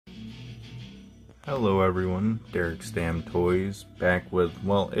Hello everyone, Derek Stam Toys, back with,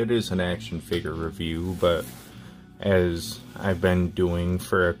 well, it is an action figure review, but as I've been doing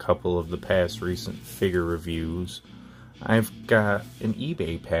for a couple of the past recent figure reviews, I've got an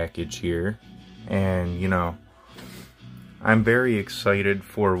eBay package here, and I'm very excited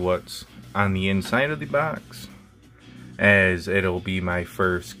for what's on the inside of the box, as it'll be my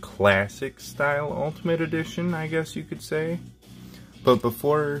first classic style Ultimate Edition, I guess you could say. But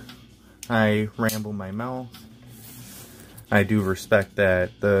before I ramble my mouth, I do respect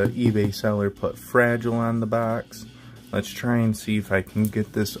that the eBay seller put fragile on the box. Let's try and see if I can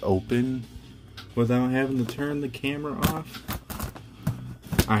get this open without having to turn the camera off.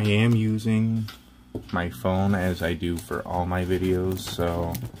 I am using my phone as I do for all my videos,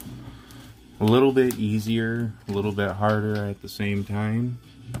 so a little bit easier, a little bit harder at the same time.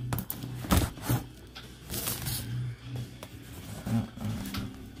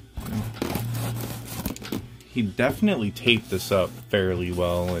 He definitely taped this up fairly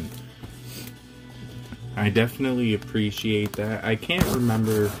well, and I definitely appreciate that. I can't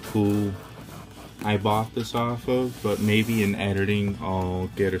remember who I bought this off of, but maybe in editing I'll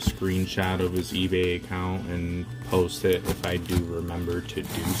get a screenshot of his eBay account and post it if I do remember to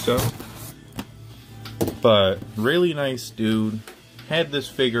do so. But really nice dude. Had this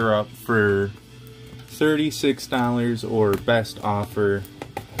figure up for $36 or best offer.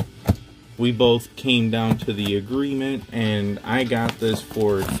 We both came down to the agreement, and I got this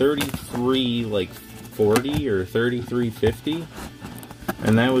for $33.40 or $33.50,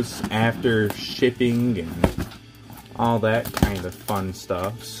 and that was after shipping and all that kind of fun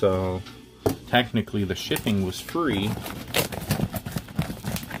stuff. So technically the shipping was free,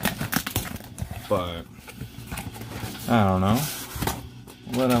 but I don't know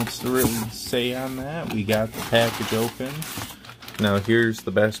what else to really say on that. We got the package open. Now here's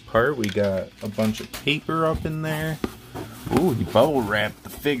the best part, we got a bunch of paper up in there. Ooh, he bubble wrapped the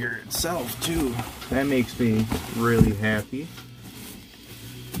figure itself too. That makes me really happy.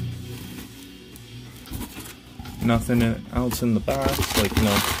 Nothing else in the box, like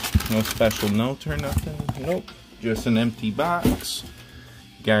no special note or nothing. Nope, just an empty box.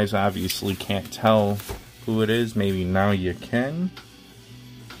 You guys obviously can't tell who it is, maybe now you can.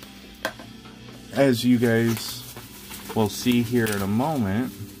 As you guys we'll see here in a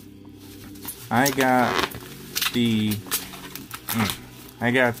moment, I got the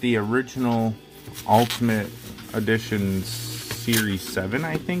original Ultimate Edition Series 7,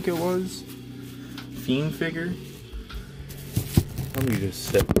 I think it was, Fiend figure. Let me just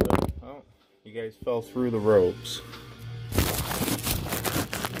set it up. Oh, you guys fell through the ropes.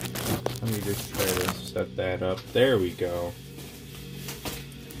 Let me just try to set that up. There we go.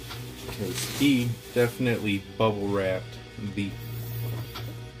 Because he definitely bubble wrapped the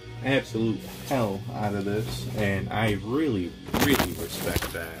absolute hell out of this, and I really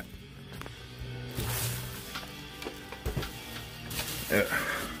respect that.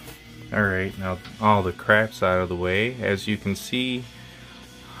 Alright, now all the crap's out of the way. As you can see,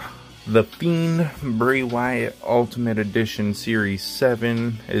 the Fiend Bray Wyatt Ultimate Edition Series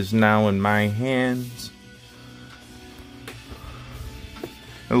 7 is now in my hands.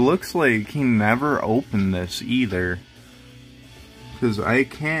 It looks like he never opened this either, because I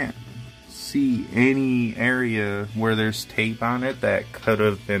can't see any area where there's tape on it that could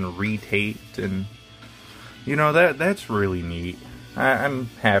have been retaped, and that's really neat. I'm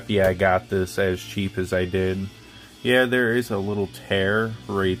happy I got this as cheap as I did. Yeah, there is a little tear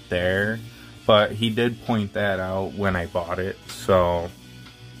right there, but he did point that out when I bought it, so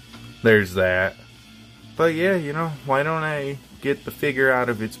there's that. But yeah, why don't I get the figure out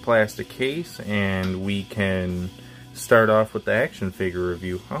of its plastic case and we can start off with the action figure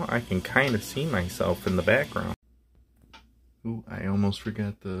review. Oh, I can kind of see myself in the background. Ooh, I almost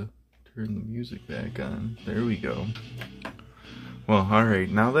forgot to turn the music back on. There we go. Well,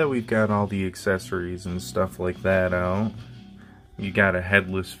 alright, now that we've got all the accessories and stuff like that out, you got a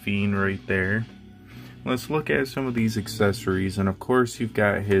headless Fiend right there. Let's look at some of these accessories, and of course you've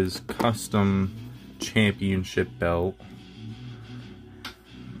got his custom championship belt.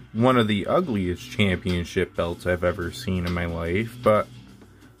 One of the ugliest championship belts I've ever seen in my life, but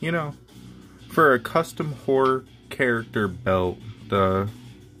for a custom horror character belt, the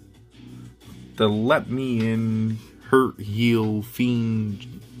Let Me In Hurt Heel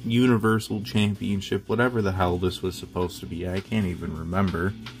Fiend Universal Championship, whatever the hell this was supposed to be, I can't even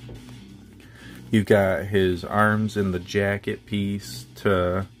remember. You've got his arms in the jacket piece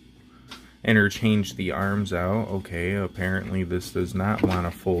to interchange the arms out. Okay, apparently this does not want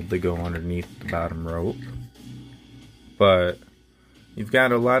to fold to go underneath the bottom rope. But You've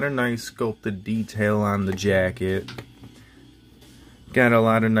got a lot of nice sculpted detail on the jacket. Got a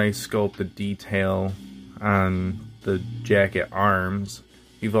lot of nice sculpted detail on the jacket arms.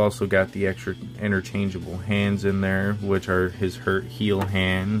 You've also got the extra interchangeable hands in there, which are his hurt heel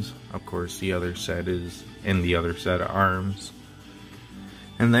hands. Of course, the other set is in the other set of arms.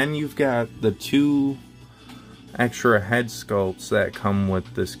 And then you've got the 2 extra head sculpts that come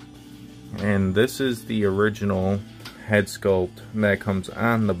with this. And this is the original head sculpt that comes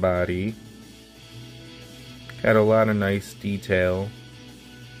on the body. Got a lot of nice detail.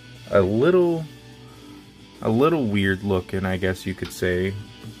 A little weird looking, I guess you could say,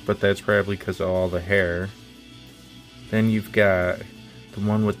 but that's probably because of all the hair. Then you've got the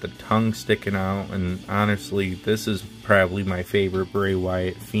one with the tongue sticking out, and honestly, this is probably my favorite Bray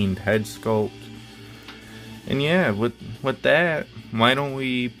Wyatt Fiend head sculpt. And yeah, with that, why don't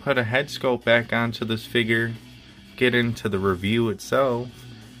we put a head sculpt back onto this figure, get into the review itself,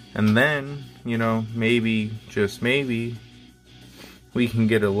 and then, you know, maybe, just maybe, we can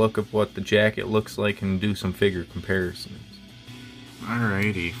get a look of what the jacket looks like and do some figure comparisons.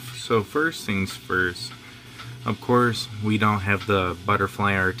 Alrighty, so first things first, of course, we don't have the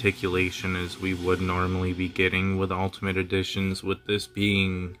butterfly articulation as we would normally be getting with Ultimate Editions, with this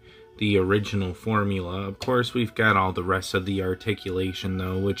being the original formula. Of course, we've got all the rest of the articulation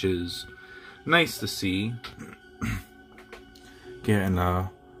though, which is nice to see. Getting a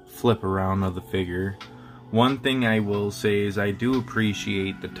flip around of the figure. One thing I will say is I do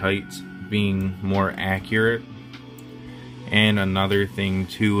appreciate the tights being more accurate. And another thing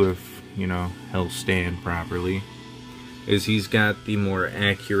too, if, you know, he'll stand properly, is he's got the more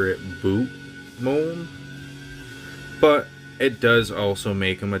accurate boot mold. But it does also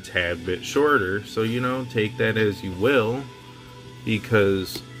make him a tad bit shorter. So, you know, take that as you will.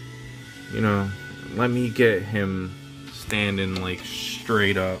 Because, you know, let me get him standing like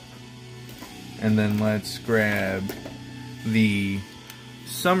straight up. And then let's grab the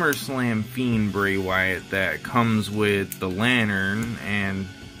SummerSlam Fiend Bray Wyatt that comes with the lantern, and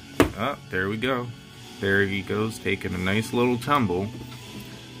oh, there we go. There he goes, taking a nice little tumble.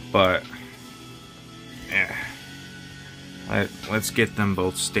 But let's get them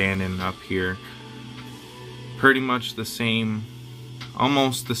both standing up here. Pretty much the same,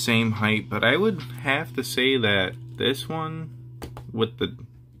 almost the same height, but I would have to say that this one with the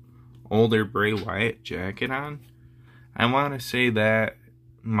older Bray Wyatt jacket on, I want to say that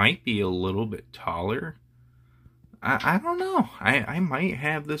might be a little bit taller. I don't know. I might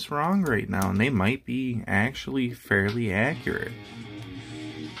have this wrong right now, and they might be actually fairly accurate.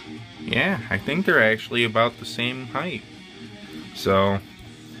 Yeah, I think they're actually about the same height. So,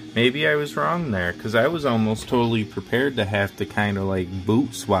 maybe I was wrong there, because I was almost totally prepared to have to kind of like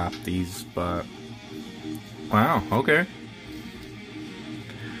boot swap these, but wow, okay.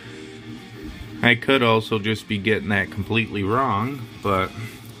 I could also just be getting that completely wrong, but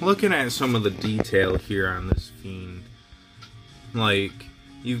looking at some of the detail here on this Fiend, like,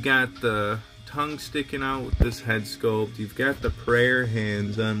 you've got the tongue sticking out with this head sculpt, you've got the prayer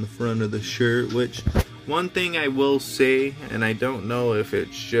hands on the front of the shirt, which, one thing I will say, and I don't know if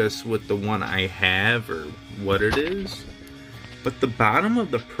it's just with the one I have or what it is, but the bottom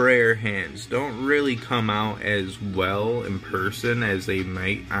of the prayer hands don't really come out as well in person as they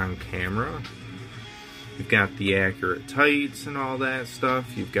might on camera. You've got the accurate tights and all that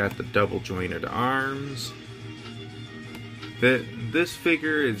stuff. You've got the double jointed arms. This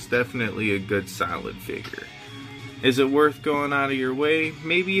figure is definitely a good solid figure. Is it worth going out of your way?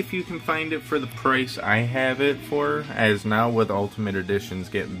 Maybe if you can find it for the price I have it for, as now with Ultimate Editions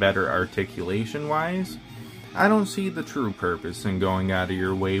getting better articulation wise, I don't see the true purpose in going out of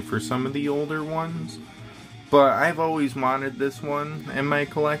your way for some of the older ones. But I've always wanted this one in my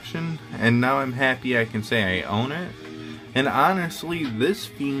collection, and now I'm happy I can say I own it. And honestly, this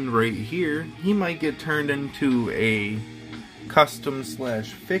Fiend right here, he might get turned into a custom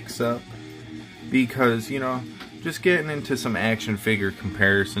slash fix-up, because, you know, just getting into some action figure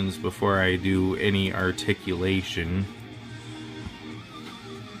comparisons before I do any articulation.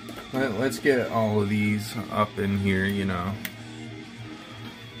 Let's get all of these up in here, you know.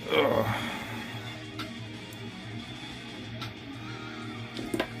 Ugh.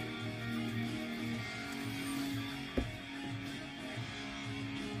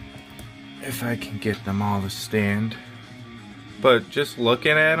 If I can get them all to stand. But just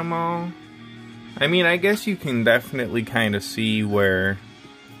looking at them all, I mean, I guess you can definitely kind of see where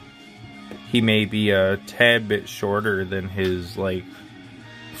he may be a tad bit shorter than his, like,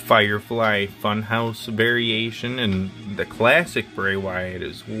 Firefly Funhouse variation, and the classic Bray Wyatt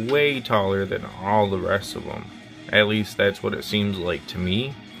is way taller than all the rest of them. At least that's what it seems like to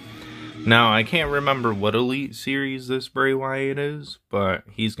me. Now, I can't remember what Elite Series this Bray Wyatt is, but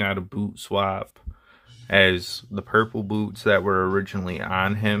he's got a boot swap, as the purple boots that were originally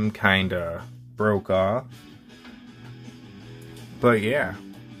on him kind of broke off. But yeah,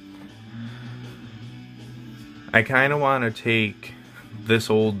 I kind of want to take this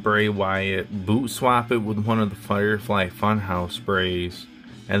old Bray Wyatt, boot swap it with one of the Firefly Funhouse Brays,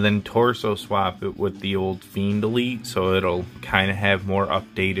 and then torso swap it with the old Fiend Elite, so it'll kind of have more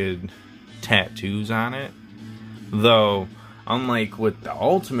updated tattoos on it. Though, unlike with the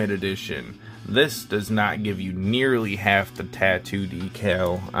Ultimate Edition, this does not give you nearly half the tattoo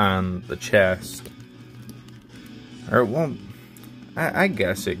decal on the chest. Or it won't. I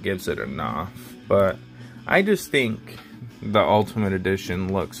guess it gives it enough, but I just think the Ultimate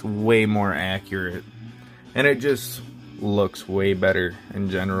Edition looks way more accurate, and it just looks way better in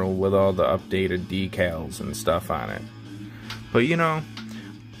general with all the updated decals and stuff on it. But you know,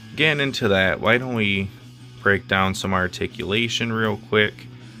 getting into that, why don't we break down some articulation real quick,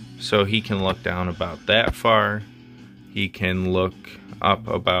 so he can look down about that far, he can look up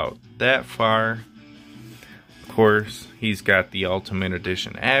about that far. Of course, he's got the Ultimate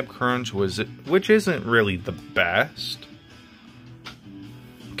Edition ab crunch, which isn't really the best.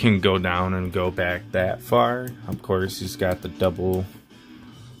 Can go down and go back that far. Of course, he's got the double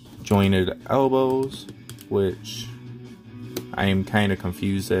jointed elbows, which I am kind of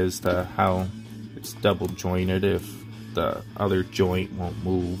confused as to how it's double jointed if the other joint won't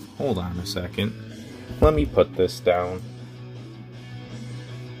move. Hold on a second. Let me put this down.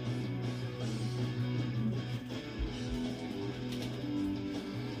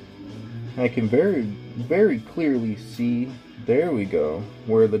 I can very clearly see, there we go,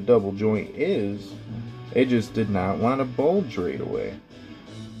 where the double joint is. It just did not want to bulge right away.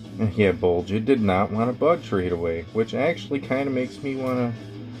 Yeah, bulge. It did not want to budge right away, which actually kind of makes me want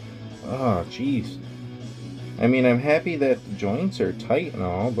to... Oh, jeez. I mean, I'm happy that the joints are tight and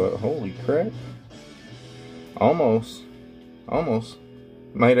all, but holy crap. Almost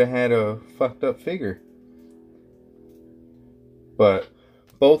might have had a fucked up figure. But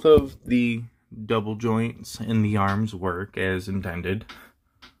both of the double joints in the arms work as intended.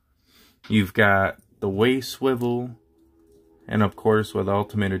 You've got the waist swivel, and of course with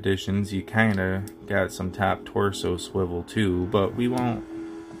Ultimate Editions you kinda got some top torso swivel too, but we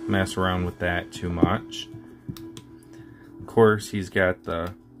won't mess around with that too much. Of course, he's got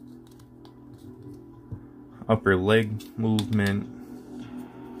the upper leg movement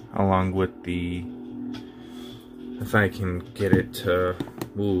along with the, if I can get it to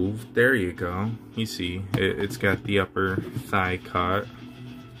move, there you go. You see, it's got the upper thigh cut,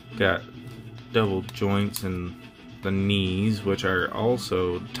 got double joints in the knees, which are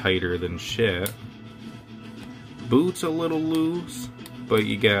also tighter than shit. Boots a little loose, but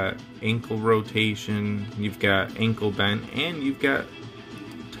you got ankle rotation, you've got ankle bend, and you've got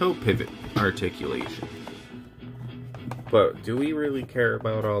toe pivot articulation. But do we really care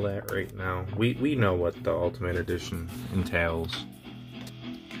about all that right now? We know what the Ultimate Edition entails.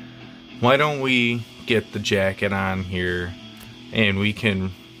 Why don't we get the jacket on here and we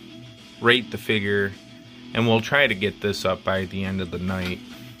can rate the figure, and we'll try to get this up by the end of the night.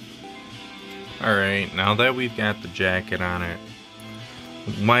 Alright, now that we've got the jacket on it,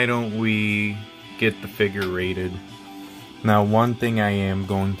 why don't we get the figure rated? Now, one thing I am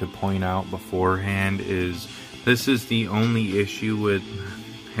going to point out beforehand is this is the only issue with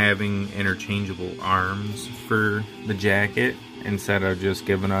having interchangeable arms for the jacket instead of just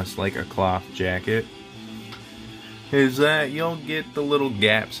giving us like a cloth jacket, is that you'll get the little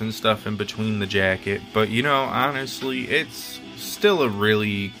gaps and stuff in between the jacket. But you know, honestly, it's still a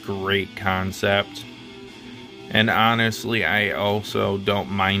really great concept. And honestly, I also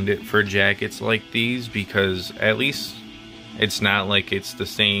don't mind it for jackets like these, because at least it's not like it's the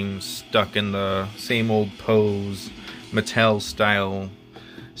same, stuck in the same old pose, Mattel style,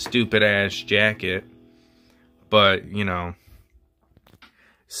 stupid ass jacket. But, you know,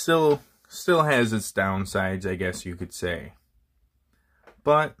 still has its downsides, I guess you could say.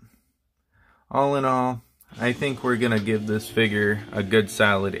 But, all in all, I think we're gonna give this figure a good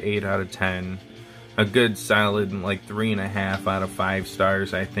solid 8 out of 10. A good solid, like, 3.5 out of 5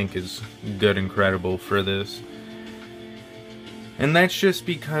 stars, I think is good and credible for this. And that's just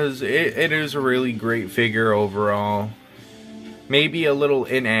because it is a really great figure overall. Maybe a little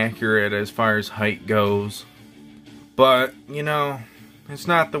inaccurate as far as height goes, but, you know, it's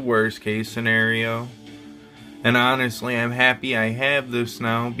not the worst case scenario. And honestly, I'm happy I have this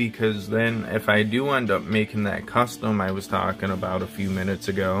now, because then if I do end up making that custom I was talking about a few minutes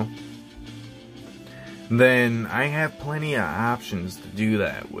ago, then I have plenty of options to do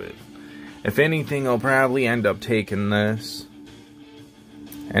that with. If anything, I'll probably end up taking this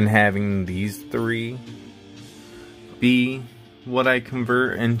and having these 3 be what I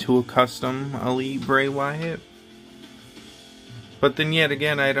convert into a custom Elite Bray Wyatt. But then yet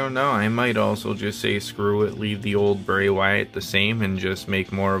again, I don't know. I might also just say screw it, leave the old Bray Wyatt the same, and just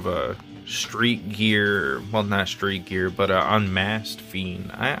make more of a street gear, well, not street gear, but a unmasked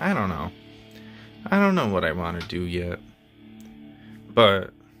Fiend. I don't know. I don't know what I want to do yet.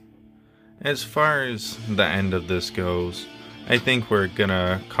 But as far as the end of this goes, I think we're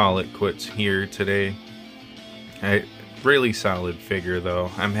gonna call it quits here today. Really solid figure though.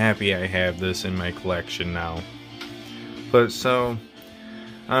 I'm happy I have this in my collection now. But so,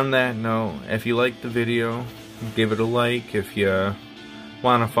 on that note, if you liked the video, give it a like. If you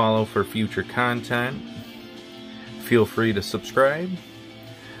want to follow for future content, feel free to subscribe.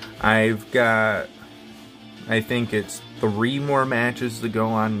 I've got, I think it's 3 more matches to go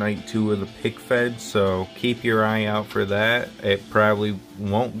on night 2 of the Pick Fed, so keep your eye out for that. It probably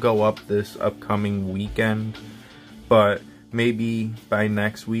won't go up this upcoming weekend, but maybe by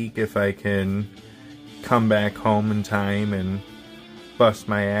next week if I can come back home in time and bust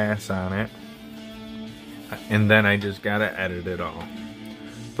my ass on it. And then I just gotta edit it all.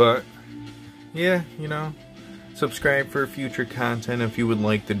 But, yeah, you know, subscribe for future content if you would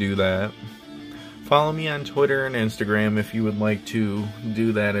like to do that. Follow me on Twitter and Instagram if you would like to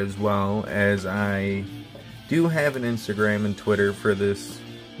do that as well, as I do have an Instagram and Twitter for this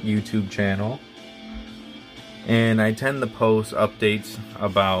YouTube channel. And I tend to post updates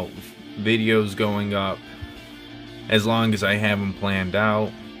about videos going up as long as I have them planned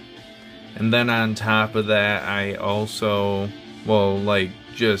out. And then on top of that, I also, well, like,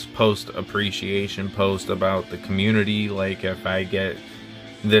 just post appreciation post about the community. Like, if I get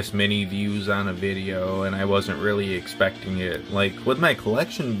this many views on a video and I wasn't really expecting it. Like, with my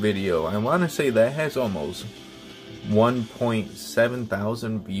collection video, I want to say that has almost 1.7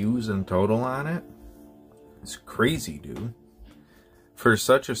 thousand views in total on it. It's crazy, dude. For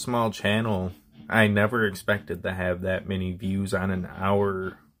such a small channel, I never expected to have that many views on an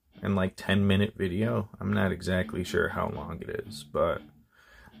hour and like 10-minute video. I'm not exactly sure how long it is, but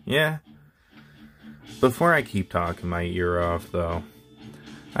yeah. Before I keep talking my ear off though,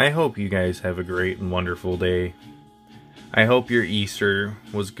 I hope you guys have a great and wonderful day. I hope your Easter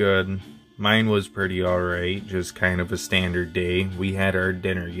was good. Mine was pretty alright, just kind of a standard day. We had our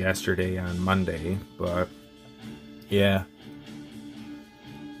dinner yesterday on Monday, but yeah.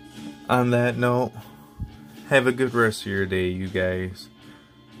 On that note, have a good rest of your day, you guys.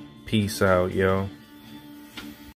 Peace out, yo.